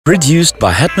Produced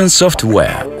by Hetman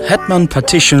Software, Hetman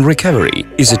Partition Recovery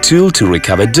is a tool to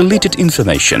recover deleted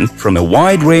information from a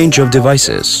wide range of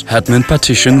devices. Hetman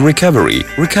Partition Recovery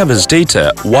recovers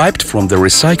data wiped from the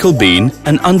recycle bin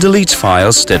and undeletes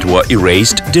files that were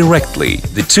erased directly.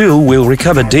 The tool will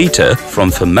recover data from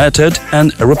formatted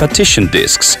and repartitioned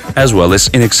disks, as well as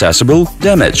inaccessible,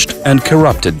 damaged and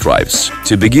corrupted drives.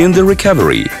 To begin the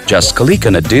recovery, just click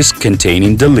on a disk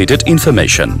containing deleted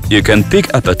information. You can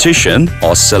pick a partition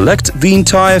or select the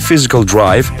entire physical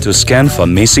drive to scan for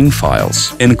missing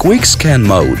files. In quick scan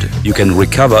mode, you can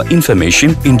recover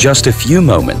information in just a few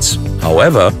moments.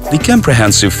 However, the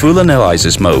comprehensive full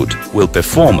analysis mode will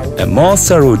perform a more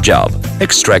thorough job,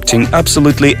 extracting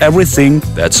absolutely everything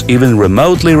that's even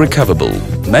remotely recoverable.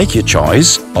 Make your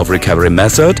choice of recovery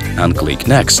method and click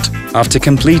Next. After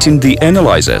completing the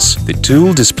analysis, the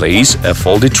tool displays a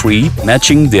folded tree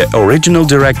matching the original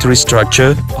directory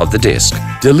structure of the disk.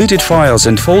 Deleted files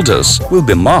and folders will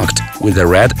be marked with a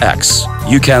red X.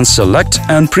 You can select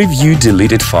and preview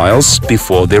deleted files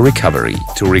before the recovery.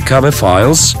 To recover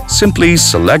files, simply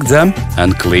select them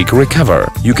and click Recover.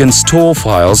 You can store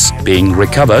files being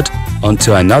recovered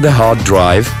onto another hard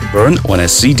drive, burn on a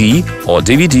CD or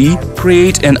DVD,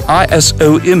 create an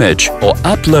ISO image or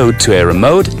upload to a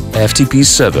remote FTP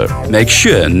server. Make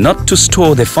sure not to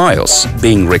store the files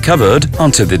being recovered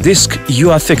onto the disk you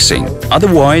are fixing.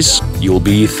 Otherwise, you'll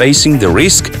be facing the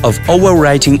risk of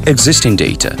overwriting existing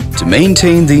data. To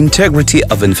maintain the integrity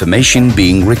of information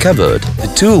being recovered,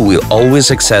 the tool will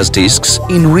always access disks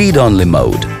in read-only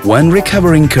mode. When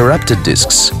recovering corrupted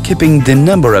disks, keeping the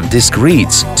number of disk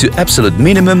reads to absolute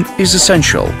minimum is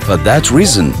essential. For that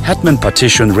reason, Hetman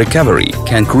Partition Recovery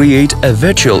can create a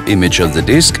virtual image of the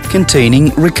disk containing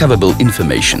recoverable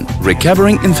information.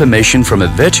 Recovering information from a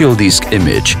virtual disk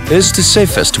image is the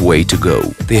safest way to go.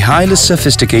 The highly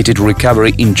sophisticated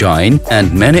recovery engine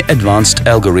and many advanced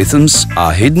algorithms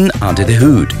are hidden under the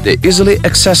hood. The easily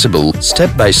accessible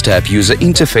step-by-step user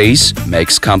interface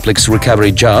makes complex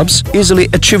recovery jobs easily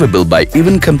achievable by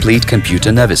even complete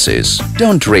computer novices.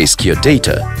 Don't risk your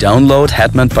data. Download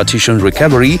Hetman Partition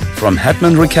Recovery from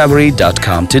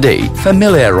hetmanrecovery.com today.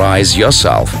 Familiarize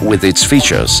yourself with its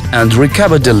features and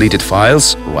recover deleted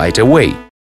files right away.